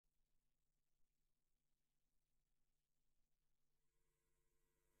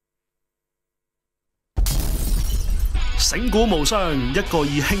醒股無雙，一個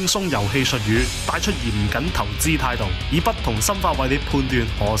以輕鬆遊戲術語帶出嚴謹投資態度，以不同心法為你判斷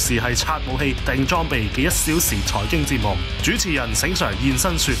何時係拆武器定裝備嘅1小時財經節目。主持人醒 Sir 現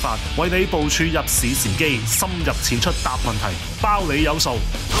身說法，為你部署入市時機，深入淺出答問題，包你有數。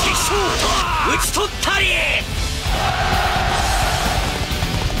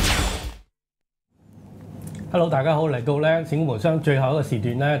Hello， 大家好，嚟到咧醒股無雙最後一個時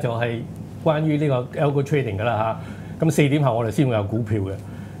段咧，就係關於呢個 algo trading 㗎啦嚇。咁4點後我哋先會有股票嘅。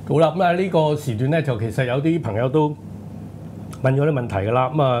好啦，咁啊呢個時段咧就其實有啲朋友都問咗啲問題㗎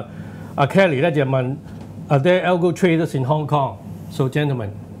啦。咁啊，阿 Kelly 咧就問 Are there algo traders in Hong Kong? So gentlemen,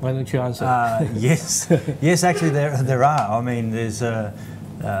 why don't you answer? Yes, actually there are. I mean, there's a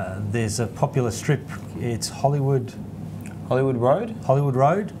popular strip. It's Hollywood Road.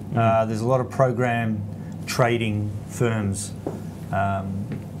 There's a lot of program trading firms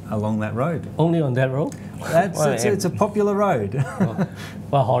along that road. Only on that road? It's a popular road.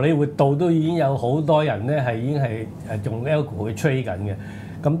 話荷里活道都已經有好多人咧係已經係用 algo 去 trade 緊嘅。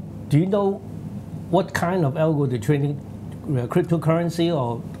咁 Do you know what kind of algo they're trading? Cryptocurrency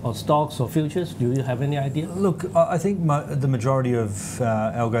or stocks or futures? Do you have any idea? Look, I think the majority of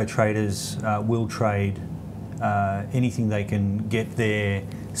algo traders will trade anything they can get their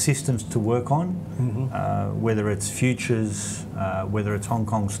systems to work on, whether it's futures, whether it's Hong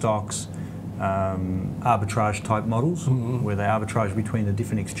Kong stocks, arbitrage type models, where they arbitrage between the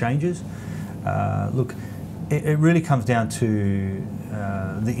different exchanges. Look, it really comes down to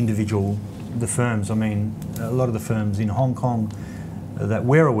the firms. I mean, a lot of the firms in Hong Kong that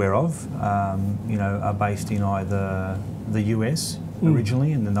we're aware of, are based in either the US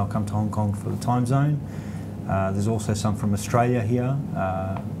originally, and then they'll come to Hong Kong for the time zone. There's also some from Australia here,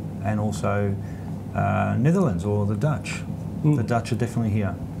 and also Netherlands or the Dutch. The Dutch are definitely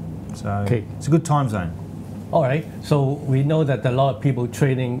here. So it's a good time zone. All right. So we know that a lot of people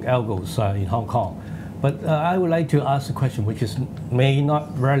trading algos in Hong Kong. But I would like to ask a question which is may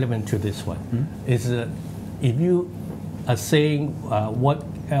not relevant to this one. Is if you are saying what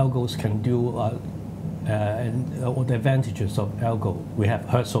algos can do and what the advantages of algo, we have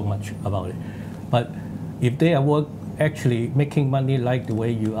heard so much about it. But if they are actually making money like the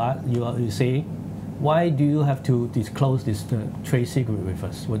way you say, why do you have to disclose this trade secret with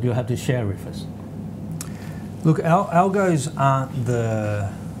us? What do you have to share with us? Look, algos aren't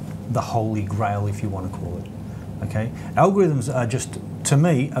the holy grail, if you want to call it. Okay, algorithms are just, to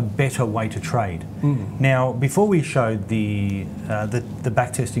me, a better way to trade. Now, before we showed the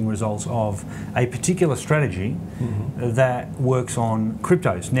backtesting results of a particular strategy that works on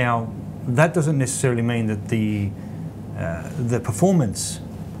cryptos. Now, that doesn't necessarily mean that the performance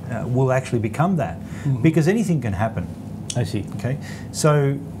will actually become that, because anything can happen. I see. Okay,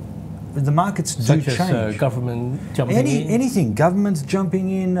 so the markets do change. Such as government jumping in? Anything. Governments jumping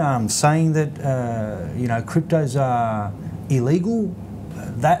in, saying that cryptos are illegal.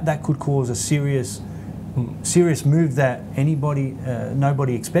 That could cause a serious move that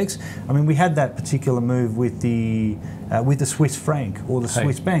nobody expects. I mean, we had that particular move with the Swiss franc or the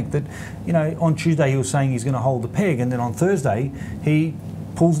Swiss bank. That on Tuesday he was saying he's going to hold the peg, and then on Thursday he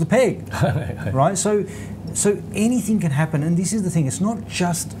pulls the peg. Right. So anything can happen, and this is the thing. It's not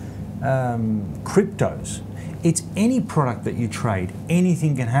just cryptos. It's any product that you trade.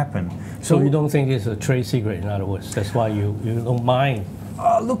 Anything can happen. So you don't think it's a trade secret, in other words? That's why you don't mind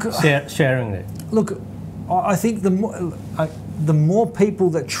sharing it. Look, I think the more people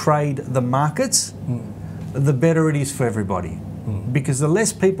that trade the markets, the better it is for everybody. Because the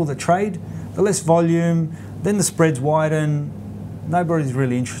less people that trade, the less volume, then the spreads widen. Nobody's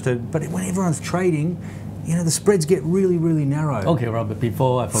really interested. But when everyone's trading, the spreads get really, really narrow. Okay, Robert.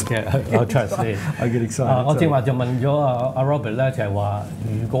 Before I forget, I'll translate. I get excited. 我正話就問咗阿 Robert 咧，就係話，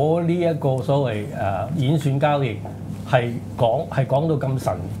如果呢一個所謂演算交易係講到咁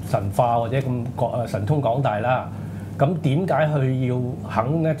神化或者咁神通廣大啦，咁點解佢要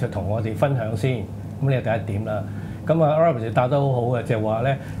肯咧就同我哋分享先？咁呢係第一點啦。咁啊 Robert 就答得好好嘅，就係話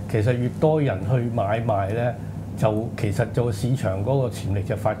咧，其實越多人去買賣咧。就其實就市場嗰個潛力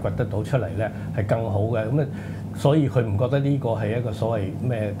就發掘得到出嚟咧，係更好嘅。咁啊，所以佢唔覺得呢個係一個所謂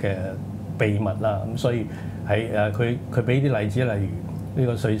咩嘅秘密啦。咁所以係佢俾啲例子，例如呢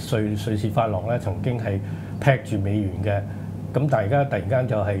個瑞士法郎咧，曾經係劈住美元嘅。咁大家突然間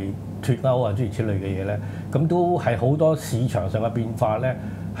就係脱歐啊諸如此類嘅嘢咧，咁都係好多市場上嘅變化咧，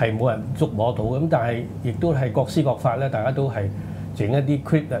係冇人捉摸到。咁但係亦都係各施各法咧，大家都係整一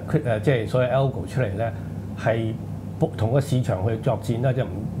啲即係所謂 algo 出嚟咧。係同個市場去作戰啦，就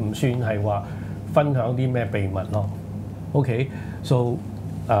唔算係話分享啲咩秘密咯。Okay, so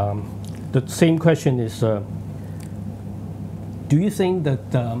the same question is Do you think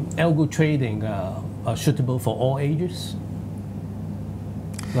that algo trading are suitable for all ages?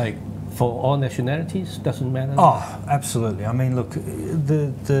 Like for all nationalities, doesn't matter? Oh, absolutely. I mean, look,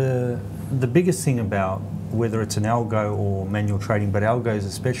 the biggest thing about whether it's an algo or manual trading, but algos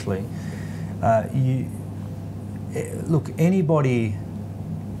especially, look, anybody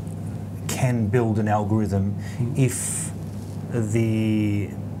can build an algorithm if the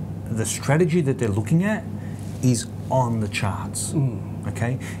strategy that they're looking at is on the charts.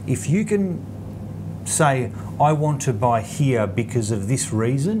 Okay, if you can say I want to buy here because of this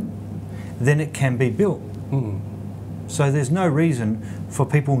reason, then it can be built. So there's no reason for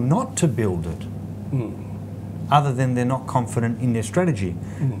people not to build it, other than they're not confident in their strategy.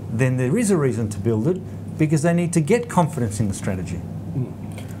 Then there is a reason to build it because they need to get confidence in the strategy.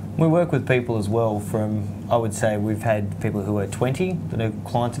 We work with people as well from, I would say we've had people who are 20 that are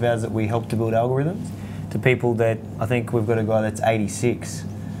clients of ours that we help to build algorithms, to people that I think we've got a guy that's 86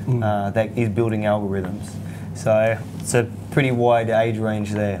 that is building algorithms. So it's a pretty wide age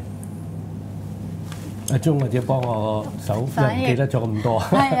range there. 阿鐘或者幫我手，因為唔記得咗咁多。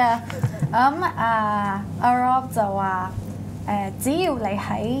係啊，咁阿 Rob 就話只要你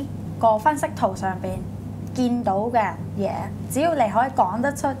喺個分析圖上邊見到嘅嘢，只要你可以講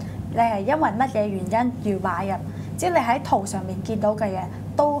得出你係因為乜嘢原因要買入，只要你喺圖上面見到嘅嘢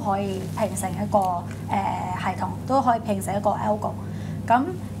都可以拼成一個系統，都可以拼成一個 algo。咁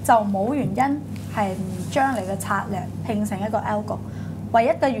就冇原因係唔將你嘅策略拼成一個 algo。唯一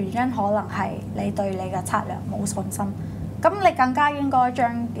嘅原因可能係你對你嘅策略冇信心，咁你更加應該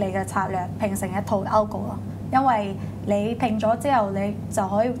將你嘅策略拼成一套 algo 咯，因為你拼咗之後，你就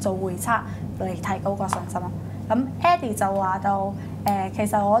可以做回測嚟提高個信心咯。咁 Eddie 就話到其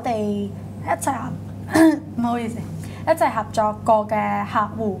實我哋一齊唔好意思，一齊合作過嘅客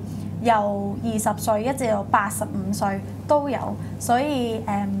戶由20歲一直到85歲都有，所以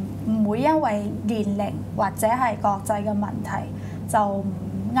唔會因為年齡或者係國際嘅問題就唔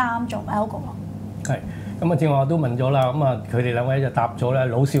啱做 algo 咯。係，咁啊正話我都問咗啦，咁啊佢哋兩位就答咗咧，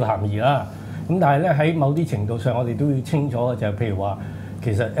老少咸宜啦。咁但係咧喺某啲程度上，我哋都要清楚嘅就係譬如話，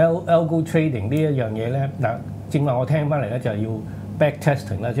其實 algo trading 呢一樣嘢咧，嗱正話我聽翻嚟咧就係要 back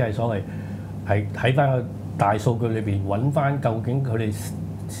testing 啦，即係所謂係睇翻個大數據裏邊揾翻究竟佢哋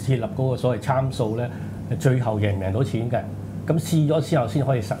設立嗰個所謂參數咧，最後贏唔贏到錢嘅。咁試咗之後先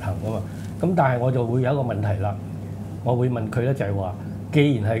可以實行噶嘛。咁但係我就會有一個問題啦。我會問佢咧，就係話，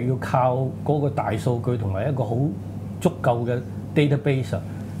既然係要靠嗰個大數據同埋一個好足夠嘅 database，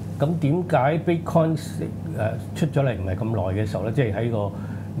 咁點解 Bitcoin 出咗嚟唔係咁耐嘅時候咧，即係喺個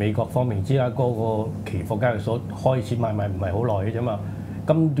美國方面之下嗰個期貨交易所開始買賣唔係好耐嘅啫嘛，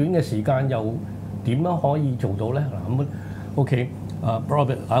咁短嘅時間又點樣可以做到咧？嗱咁 OK，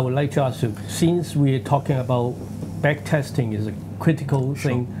 Robert, I would like to ask you, since we are talking about backtesting is a critical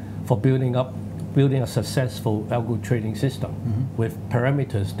thing for building a successful algo trading system with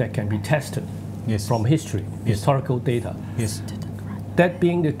parameters that can be tested from history, historical data. Yes. That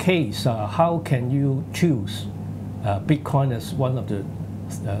being the case, how can you choose Bitcoin as one of the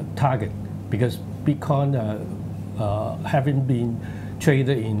target? Because Bitcoin haven't been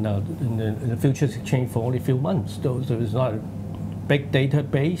traded in the futures exchange for only a few months, so it's not a big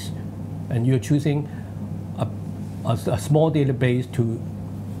database, and you're choosing a small database to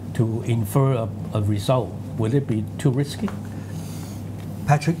infer a result. Will it be too risky?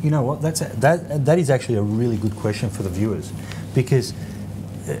 Patrick, you know what? That is actually a really good question for the viewers, because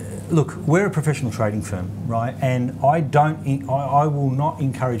look, we're a professional trading firm, right? And I will not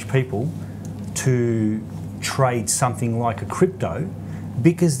encourage people to trade something like a crypto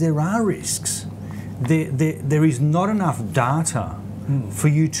because there are risks. There is not enough data for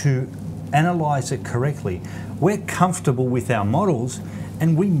you to analyse it correctly. We're comfortable with our models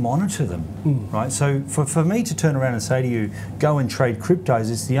and we monitor them, right? So for me to turn around and say to you, go and trade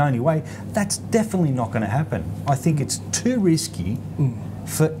cryptos is the only way, that's definitely not going to happen. I think it's too risky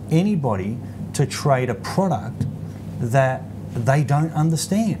for anybody to trade a product that they don't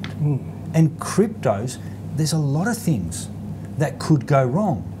understand. And cryptos, there's a lot of things that could go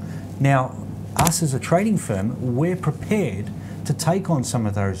wrong. Now, us as a trading firm, we're prepared to take on some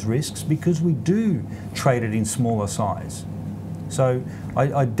of those risks because we do trade it in smaller size. So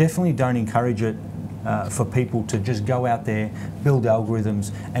I definitely don't encourage it for people to just go out there, build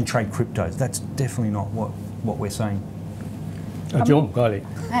algorithms and trade cryptos. That's definitely not what we're saying. 阿總唔該你。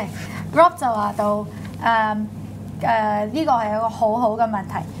係 Rob 就話到呢個係一個好好嘅問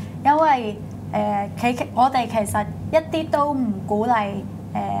題，因為我哋其實一啲都唔鼓勵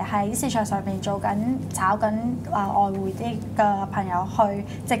喺市場上邊炒緊外匯啲嘅朋友去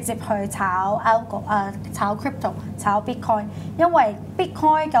直接去炒 algo 炒 crypto 炒 bitcoin， 因為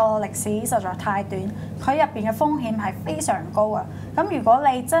bitcoin 嘅歷史實在太短，佢入邊嘅風險係非常高嘅。咁如果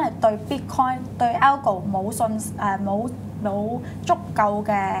你真係對 bitcoin 對 algo 冇足夠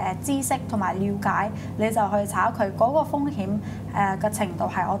嘅知識同埋了解，你就去炒佢嗰個風險嘅程度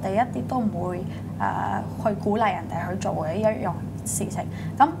係我哋一啲都唔會去鼓勵人哋去做嘅一樣事情。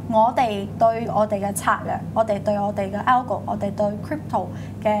咁我哋對我哋嘅策略，我哋對我哋嘅 algo， 我哋對 crypto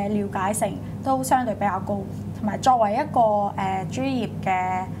嘅了解性都相對比較高，同埋作為一個專業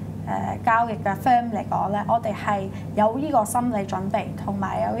嘅交易嘅 firm 嚟講咧，我哋係有呢個心理準備同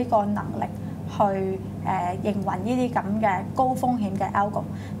埋有呢個能力去營運呢啲咁嘅高風險嘅 algo，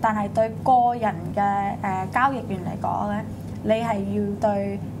 但係對個人嘅交易員嚟講咧，你係要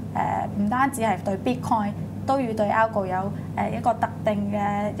對唔單止係對 bitcoin， 都要對 algo 有一個特定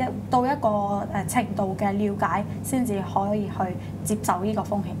嘅到一個程度嘅了解，先至可以去接受呢個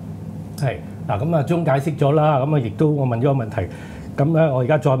風險。係嗱，咁啊鐘解釋咗啦，咁啊亦都我問咗個問題，咁咧我而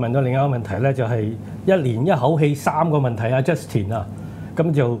家再問咗另一個問題咧，就係一連一口氣3個問題啊 ，Justin 啊，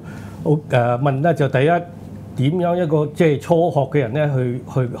咁就問咧就第一點樣一個即係初學嘅人咧去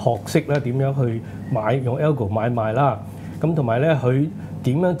學識咧點樣去用 algo 買賣啦，咁同埋咧佢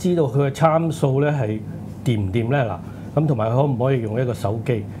點樣知道佢嘅參數咧係掂唔掂咧嗱，咁同埋可唔可以用一個手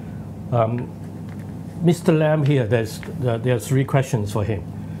機？Mr. Lam here, there are 3 questions for him.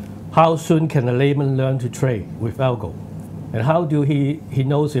 How soon can a layman learn to trade with algo? And how do he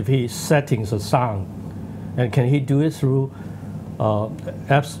knows if his settings are sound? And can he do it through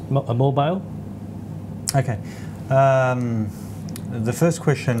apps, mobile? Okay. The first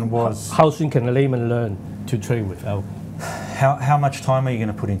question was... How soon can a layman learn to trade with algo? How much time are you going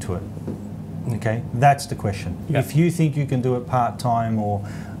to put into it? Okay, that's the question. Yeah. If you think you can do it part-time or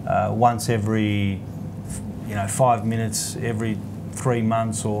once every 5 minutes, every 3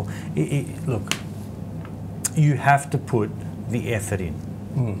 months, or look, you have to put the effort in.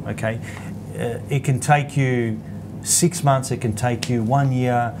 Okay, it can take you 6 months, it can take you 1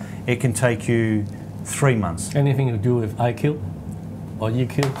 year, it can take you 3 months. Anything to do with IQ or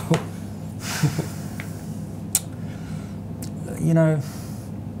EQ?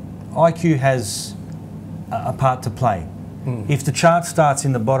 IQ has a part to play. If the chart starts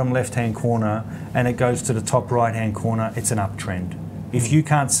in the bottom left-hand corner and it goes to the top right-hand corner, it's an uptrend. If you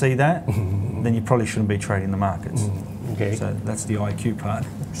can't see that, then you probably shouldn't be trading the markets. Okay. So that's the IQ part.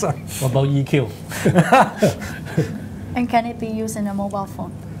 So what about EQ? And can it be used in a mobile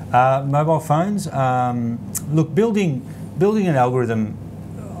phone? Mobile phones. Look, building an algorithm.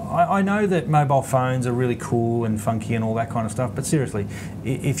 I know that mobile phones are really cool and funky and all that kind of stuff, but seriously,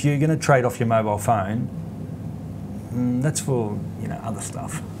 if you're going to trade off your mobile phone, that's for other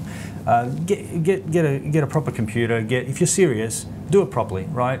stuff. Get a proper computer. If you're serious, do it properly,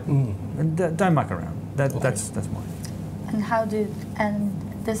 right? And don't muck around. That's mine. And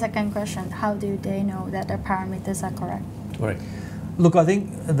the second question: how do they know that the parameters are correct? Right. Look, I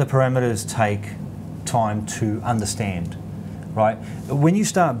think the parameters take time to understand. Right? When you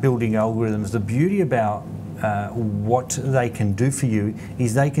start building algorithms, the beauty about what they can do for you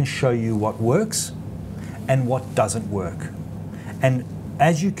is they can show you what works and what doesn't work. And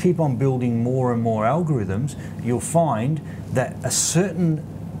as you keep on building more and more algorithms, you'll find that a certain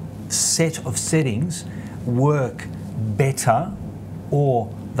set of settings work better, or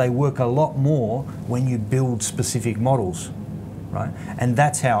they work a lot more when you build specific models. Right? And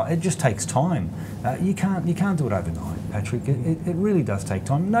that's how it just takes time. You can't do it overnight, Patrick. It really does take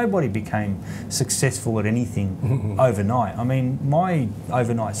time. Nobody became successful at anything overnight. I mean, my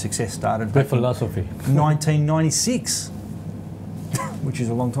overnight success started back in 1996, which is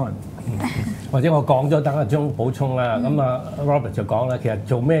a long time. 或者我講咗，等阿鐘補充啦。咁啊 Robert 就講啦，其實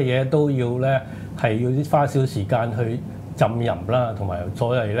做咩嘢都要咧係要花少時間去浸淫啦，同埋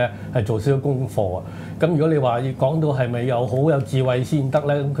所謂咧係做少少功課啊。咁如果你話要講到係咪有好有智慧先得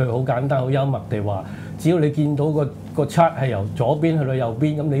咧，咁佢好簡單好幽默地話，只要你見到個 chart 係由左邊去到右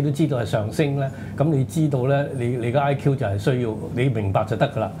邊，咁你都知道係上升咧，咁你知道咧你個 IQ 就係需要你明白就得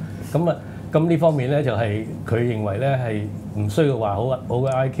㗎啦。咁呢方面咧就係佢認為咧係唔需要話好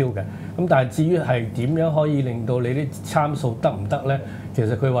嘅 IQ 嘅。咁但係至於係點樣可以令到你啲參數得唔得咧？其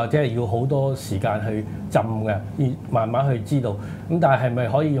實佢話即係要好多時間去浸嘅，要慢慢去知道。咁但係咪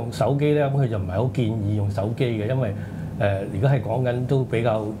可以用手機咧？咁佢就唔係好建議用手機嘅，因為如果係講緊都比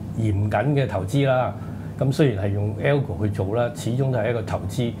較嚴謹嘅投資啦。咁雖然係用 algo 去做啦，始終都係一個投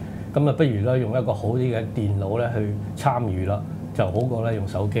資。咁啊，不如咧用一個好啲嘅電腦咧去參與啦，就好過咧用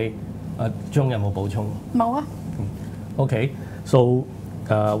手機。阿鐘有冇補充？冇啊。Okay, so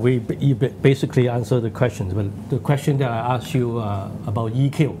you basically answered the questions. But the question that I asked you about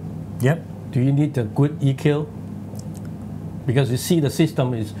EQ. Yep. Do you need a good EQ? Because you see the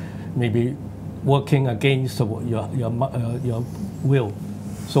system is maybe working against your will.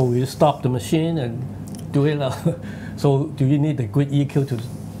 So you stop the machine and do it. So do you need a good EQ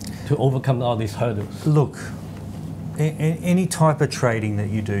to overcome all these hurdles? Look, any type of trading that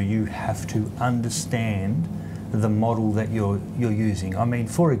you do, you have to understand the model that you're using. I mean,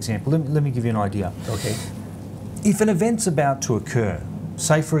 for example, let me give you an idea. Okay. If an event's about to occur,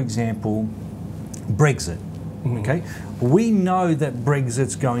 say for example, Brexit, okay? We know that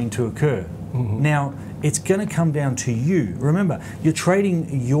Brexit's going to occur. Now, it's going to come down to you. Remember, you're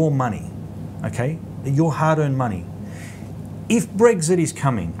trading your money, okay? Your hard-earned money. If Brexit is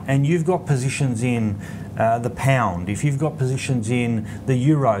coming and you've got positions in the pound, if you've got positions in the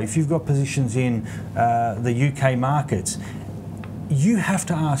euro, if you've got positions in the UK markets, you have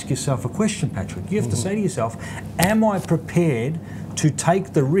to ask yourself a question, Patrick. You have to say to yourself, am I prepared to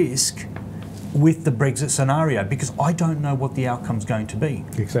take the risk with the Brexit scenario? Because I don't know what the outcome's going to be.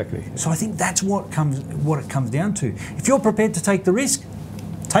 Exactly. So I think that's what it comes down to. If you're prepared to take the risk,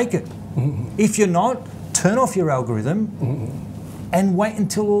 take it. If you're not, turn off your algorithm and wait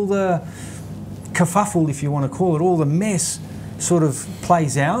until all the kerfuffle, if you want to call it, all the mess sort of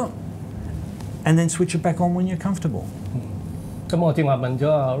plays out, and then switch it back on when you're comfortable. 咁我正話問咗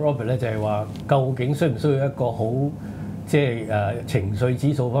阿 Robert 咧，就係話究竟需唔需要一個好即係情緒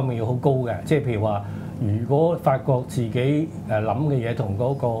指數方面要好高嘅？即係譬如話，如果發覺自己諗嘅嘢同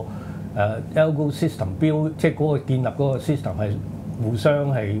嗰個algo system 標，即係嗰個建立嗰個 system 係互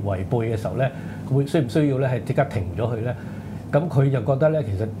相係違背嘅時候咧，需唔需要咧係即刻停咗佢咧？咁佢就覺得咧，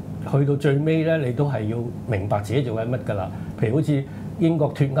其實去到最尾咧，你都係要明白自己做緊乜㗎啦。譬如好似英國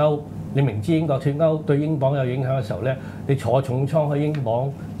脱歐，你明知英國脱歐對英鎊有影響嘅時候咧，你坐重倉去英鎊，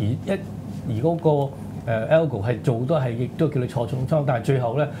而嗰個algo 係做都係亦都叫你坐重倉，但係最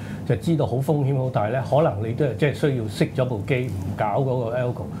後咧就知道好風險好大咧，可能你都係即係需要熄咗部機，唔搞嗰個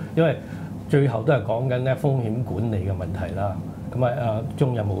algo， 因為最後都係講緊咧風險管理嘅問題啦。咁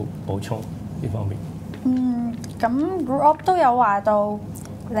鐘有冇補充呢方面？咁 Rob 都有話到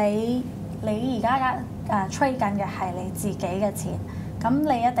你而家trade緊嘅係你自己嘅錢，咁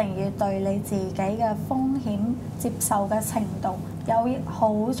你一定要對你自己嘅風險接受嘅程度有好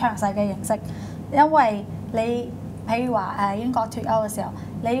詳細嘅認識，因為你譬如話英國脱歐嘅時候，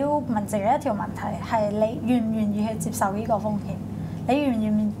你要問自己一條問題係你願唔願意去接受呢個風險？你願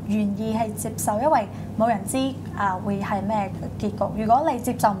唔願意係接受？因為冇人知會係咩結局。如果你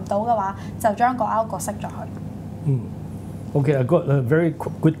接受唔到嘅話，就將個 algo 熄咗佢。Okay, I got a very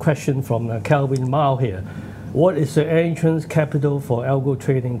good question from Calvin Mao here. What is the entrance capital for algo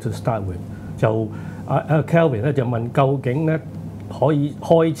trading to start with? 就Calvin 咧就問究竟咧可以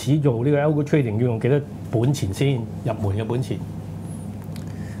開始做呢個 algo trading 要用幾多本錢先入門嘅本錢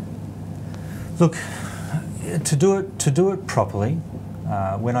 ？Look, to do it properly,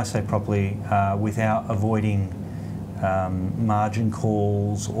 when I say properly, without avoiding margin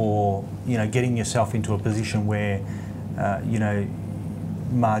calls or getting yourself into a position where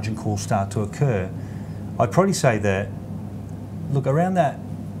margin calls start to occur, I'd probably say that look around that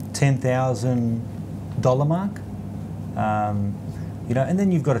 $10,000 mark, and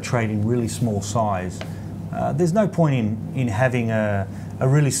then you've got to trade in really small size. There's no point in having a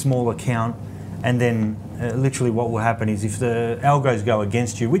really small account, and then literally what will happen is if the algos go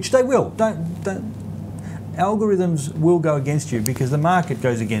against you, which they will, algorithms will go against you because the market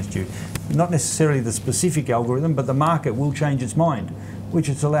goes against you. Not necessarily the specific algorithm, but the market will change its mind, which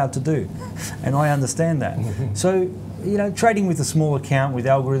it's allowed to do. And I understand that. So, trading with a small account with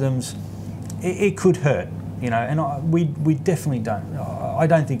algorithms, it could hurt, and we definitely don't. I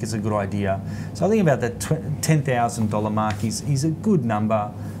don't think it's a good idea. So I think about that $10,000 mark is a good number.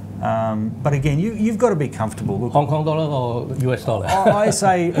 But again, you've got to be comfortable. Look, Hong Kong dollar or US dollar? I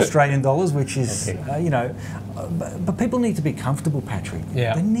say Australian dollars, which is, okay. But people need to be comfortable, Patrick.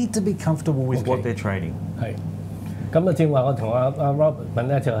 Yeah. They need to be comfortable with what they're trading. 係。咁正話我同阿 Robert 問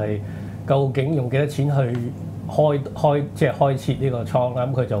咧，就係究竟用幾多錢去開設呢個倉啦？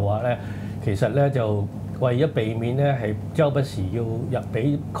咁佢就話咧，其實咧就為咗避免咧係周不時要入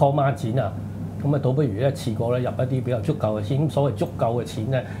俾 call 孖展啊，咁倒不如一次過咧入一啲比較足夠嘅錢。咁所謂足夠嘅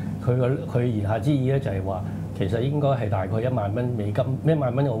錢咧，佢言下之意咧就係話，其實應該係大概1萬蚊美金，1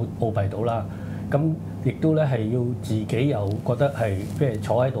萬蚊澳幣到啦。咁亦都咧係要自己又覺得係即係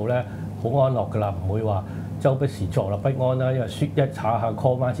坐喺度咧好安樂㗎啦，唔會話周不時坐立不安啦，因為一下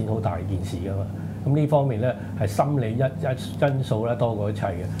call 孖錢好大件事㗎嘛。咁呢方面咧係心理因素咧多過一切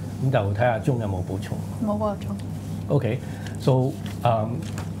嘅。咁就睇下鐘有冇補充。冇補充。Okay, so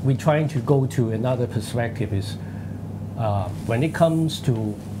we're trying to go to another perspective is when it comes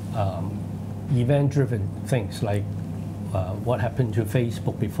to event-driven things like what happened to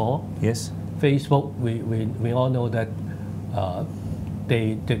Facebook before. Yes. Facebook, we all know that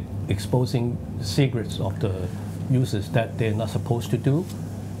they're exposing secrets of the users that they're not supposed to do,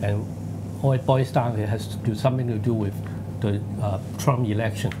 and all it boils down, it has to do something to do with the Trump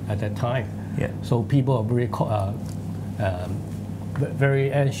election at that time. Yeah. So people are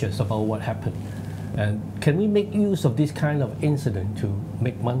very anxious about what happened. And can we make use of this kind of incident to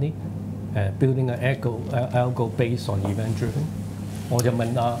make money? Building an algo based on event-driven. 我就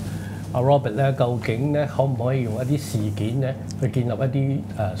問Robert 咧，究竟咧可唔可以用一啲事件咧去建立一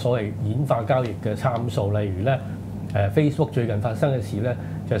啲所謂演化交易嘅參數？例如咧Facebook 最近發生嘅事咧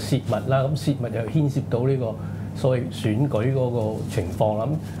就泄密啦，咁泄密又牽涉到呢個所謂選舉嗰個情況啦。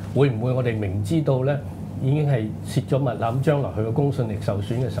咁會唔會我哋明知道咧已經係泄咗密啦，咁將來佢個公信力受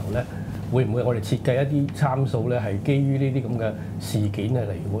損嘅時候咧，會唔會我哋設計一啲參數咧係基於呢啲咁嘅事件嚟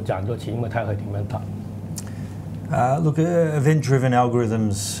會賺咗錢？咁睇下佢點樣答。Look, event-driven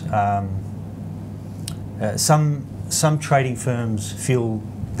algorithms. Some trading firms feel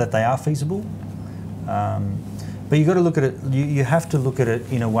that they are feasible, but you got to look at it. You have to look at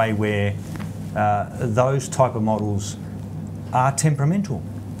it in a way where those type of models are temperamental,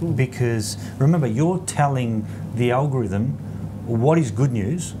 because remember you're telling the algorithm what is good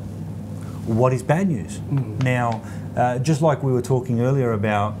news, what is bad news. Now, just like we were talking earlier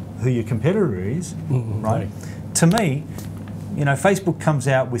about who your competitor is, right? To me, Facebook comes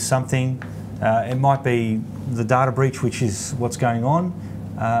out with something. It might be the data breach, which is what's going on.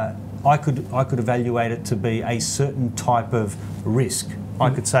 I could evaluate it to be a certain type of risk. I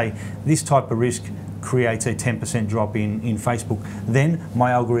could say this type of risk creates a 10% drop in Facebook. Then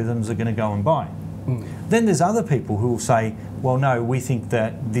my algorithms are going to go and buy. Then there's other people who will say, well, no, we think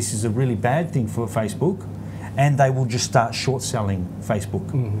that this is a really bad thing for Facebook, and they will just start short selling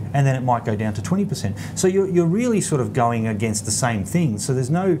Facebook, and then it might go down to 20%. So you're really sort of going against the same thing. So there's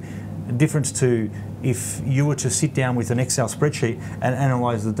no difference to if you were to sit down with an Excel spreadsheet and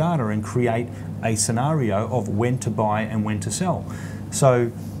analyse the data and create a scenario of when to buy and when to sell. So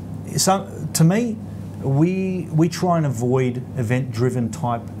to me, we try and avoid event-driven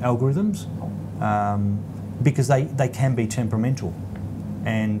type algorithms because they can be temperamental.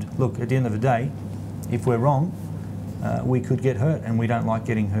 And look, at the end of the day, if we're wrong, we could get hurt, and we don't like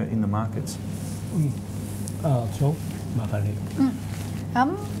getting hurt in the markets. So, 麻煩你。咁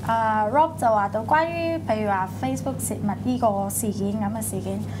Rob 就話到關於譬如話 Facebook 泄密呢個事件咁嘅事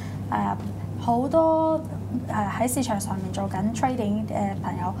件，好多喺市場上面做緊 trading 嘅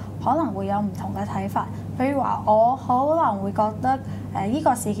朋友可能會有唔同嘅睇法。譬如話，我可能會覺得呢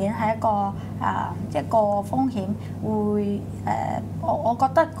個事件係一個風險，會我覺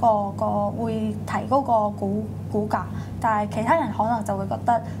得個會提高個股價，但係其他人可能就會覺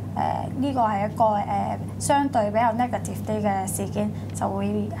得呢個係一個相對比較 negative 啲嘅事件，就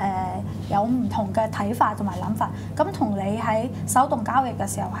會有唔同嘅睇法同埋諗法。咁同你喺手動交易嘅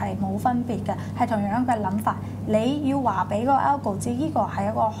時候係冇分別嘅，係同樣嘅諗法。你要話俾個 algo 知呢個係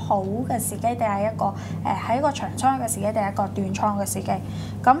一個好嘅時機，定係一個喺一個長倉嘅時機，定係一個短倉嘅時機？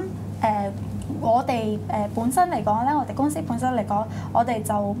咁我哋本身嚟講咧，我哋公司本身嚟講，我哋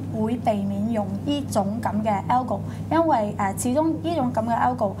就會避免用呢種咁嘅 algo， 因為始終呢種咁嘅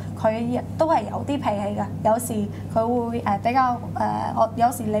algo 佢亦都係有啲脾氣嘅，有時佢會比較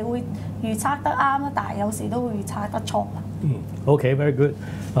有時你會預測得啱啦，但係有時都會預測得錯啦。Okay, very good.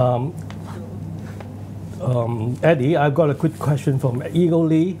 Eddie, I've got a quick question from Eagle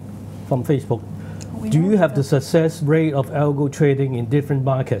Lee from Facebook. Do you have the success rate of algo trading in different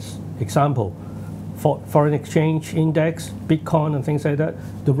markets? Example, foreign exchange index, Bitcoin and things like that.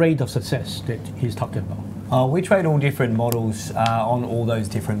 The rate of success that he's talking about. We trade all different models on all those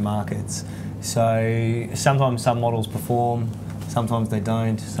different markets. So sometimes some models perform, sometimes they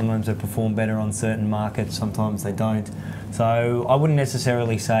don't. Sometimes they perform better on certain markets, sometimes they don't. So I wouldn't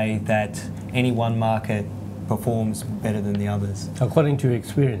necessarily say that any one market performs better than the others. According to your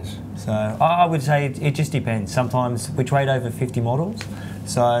experience? So I would say it just depends. Sometimes we trade over 50 models.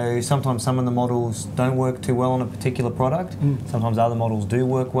 So sometimes some of the models don't work too well on a particular product. Sometimes other models do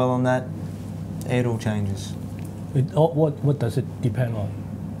work well on that. It all changes. What does it depend on?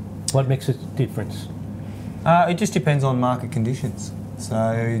 What makes it difference? It just depends on market conditions. So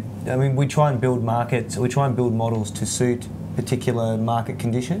I mean, we try and build models to suit particular market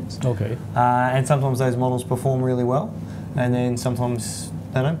conditions. Okay. And sometimes those models perform really well, and then sometimes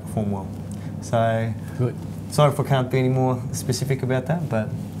they don't perform well. So good. Sorry if I can't be any more specific about that, but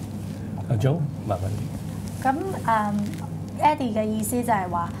Joe, 咁Eddie 嘅意思就係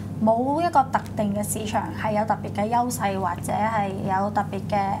話冇一個特定嘅市場係有特別嘅優勢或者係有特別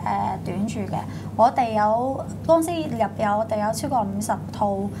嘅短處嘅。我哋有公司入有我哋有超過50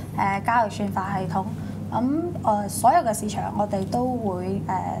套交易算法系統。咁所有嘅市場我哋都會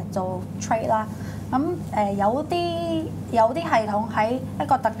做 trade 啦。咁有啲系統喺一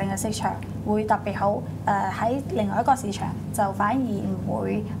個特定嘅市場會特別好，喺另外一個市場就反而唔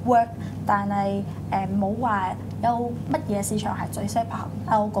會 work。但係冇話有乜嘢市場係最適合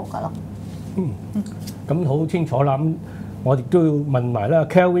algo 㗎咯。咁好清楚啦。咁我亦都要問埋啦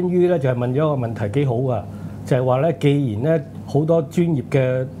 ，Kelvin Yu 咧就係問咗個問題幾好啊，就係話咧，既然咧好多專業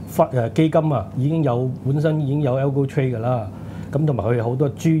嘅基金啊，本身已經有 algo trade 㗎啦，咁同埋佢哋好多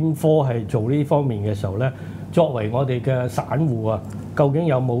專科係做呢方面嘅時候咧，作為我哋嘅散戶啊，究竟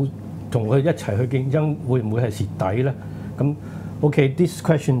有冇同佢一齊去競爭，會唔會係蝕底咧？咁 OK，this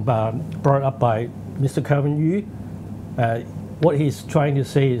question brought up by Mr. Kelvin Yu. What he's trying to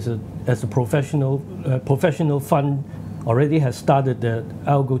say is that as a professional fund already has started the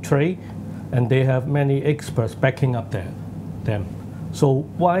algo trade, and they have many experts backing up them. So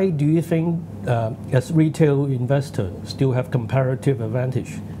why do you think, as retail investors, still have comparative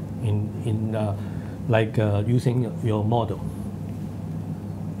advantage in using your model?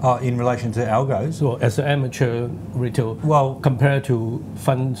 In relation to algos? So as an amateur retail, compared to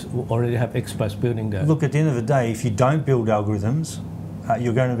funds who already have experts building that. Look, at the end of the day, if you don't build algorithms,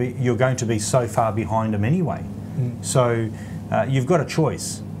 you're going to be so far behind them anyway. So you've got a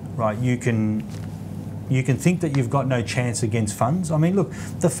choice, right? You can think that you've got no chance against funds. I mean, look,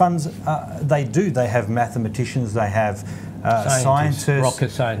 the funds they have mathematicians, they have scientists, rocket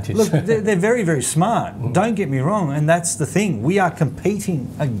scientists. Look, they're very, very smart. Don't get me wrong, and that's the thing. We are competing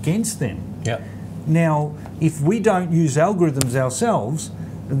against them. Yeah. Now, if we don't use algorithms ourselves,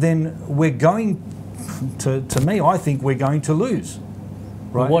 then we're going to me, I think we're going to lose.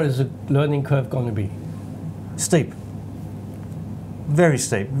 Right? What is the learning curve going to be? Steep. Very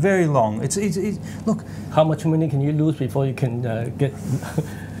steep, very long. It's look. How much money can you lose before you can get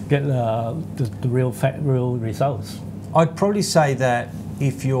the real results? I'd probably say that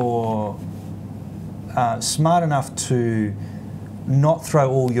if you're smart enough to not throw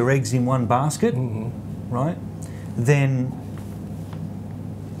all your eggs in one basket, right, then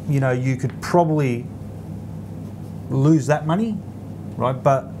you could probably lose that money, right?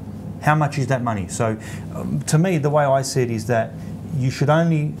 But how much is that money? So to me, the way I see it is that you should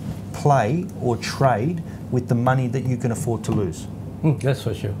only play or trade with the money that you can afford to lose. That's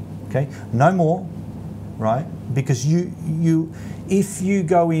for sure. Okay, no more, right? Because if you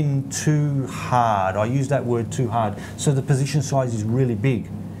go in too hard, I use that word too hard, so the position size is really big,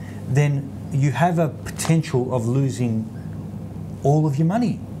 then you have a potential of losing all of your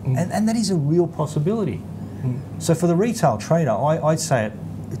money, and that is a real possibility. So for the retail trader, I'd say it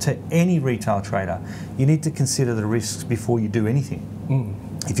to any retail trader, you need to consider the risks before you do anything.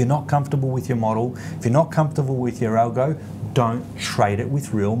 If you're not comfortable with your model, if you're not comfortable with your algo, don't trade it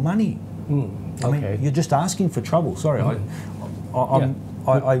with real money. I mean, you're just asking for trouble. Sorry,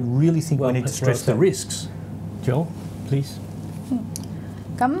 I really think we need to stress the risks. Joe, please.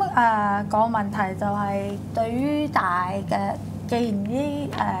 咁個問題就係對於既然啲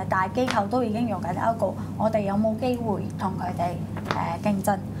大機構都已經用緊 algo， 我哋有冇機會同佢哋競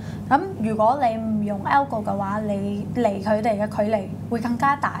爭？咁如果你唔用 algo 嘅話，你離佢哋嘅距離會更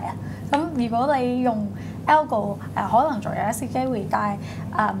加大啊！咁如果你用 algo 可能仲有一些機會，但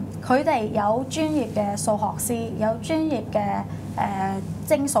係佢哋有專業嘅數學師，有專業嘅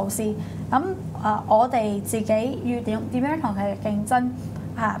精數師，咁我哋自己要點樣同佢哋競爭？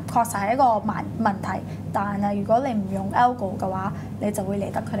確實係一個問題，但係如果你唔用 algo 嘅話，你就會離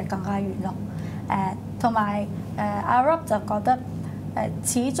得佢哋更加遠咯。同埋阿 Rob 就覺得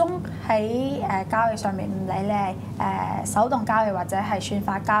始終喺交易上面，唔理你係手動交易或者係算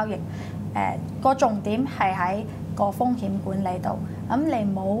法交易，個重點係喺個風險管理度。咁你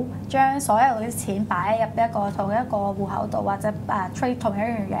唔好將所有嗰啲錢擺入同一個戶口度，或者trade 同一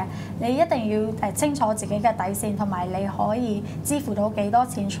樣嘢。你一定要清楚自己嘅底線，同埋你可以支付到幾多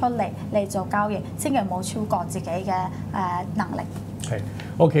錢出嚟做交易，千祈唔好超過自己嘅能力。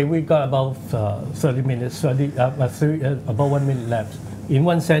Okay, we got about 30 minutes, about 1 minute left. In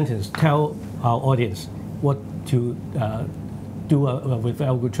one sentence, tell our audience what to do with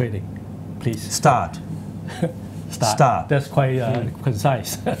algo trading, please. Start. That's quite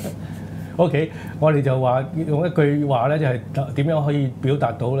concise. OK， 我哋就話用一句話咧，就係點樣可以表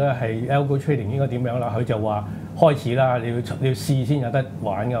達到咧係 algo trading 應該點樣啦？佢就話開始啦，你要試先有得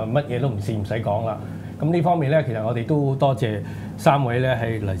玩㗎，乜嘢都唔試唔使講啦。咁呢方面咧，其實我哋都多謝3位咧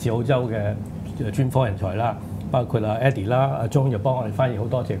係嚟自澳洲嘅專科人才啦，包括阿 Eddie 啦，阿 John 就幫我哋翻譯，好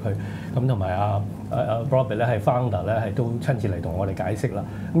多謝佢。咁同埋阿 Robert 咧係 founder 咧係都親自嚟同我哋解釋啦。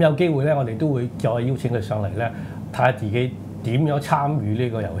咁有機會咧，我哋都會再邀請佢上嚟咧，睇下自己點樣參與呢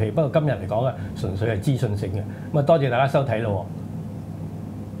個遊戲。不過今日嚟講咧，純粹係資訊性嘅。咁啊，多謝大家收睇咯喎。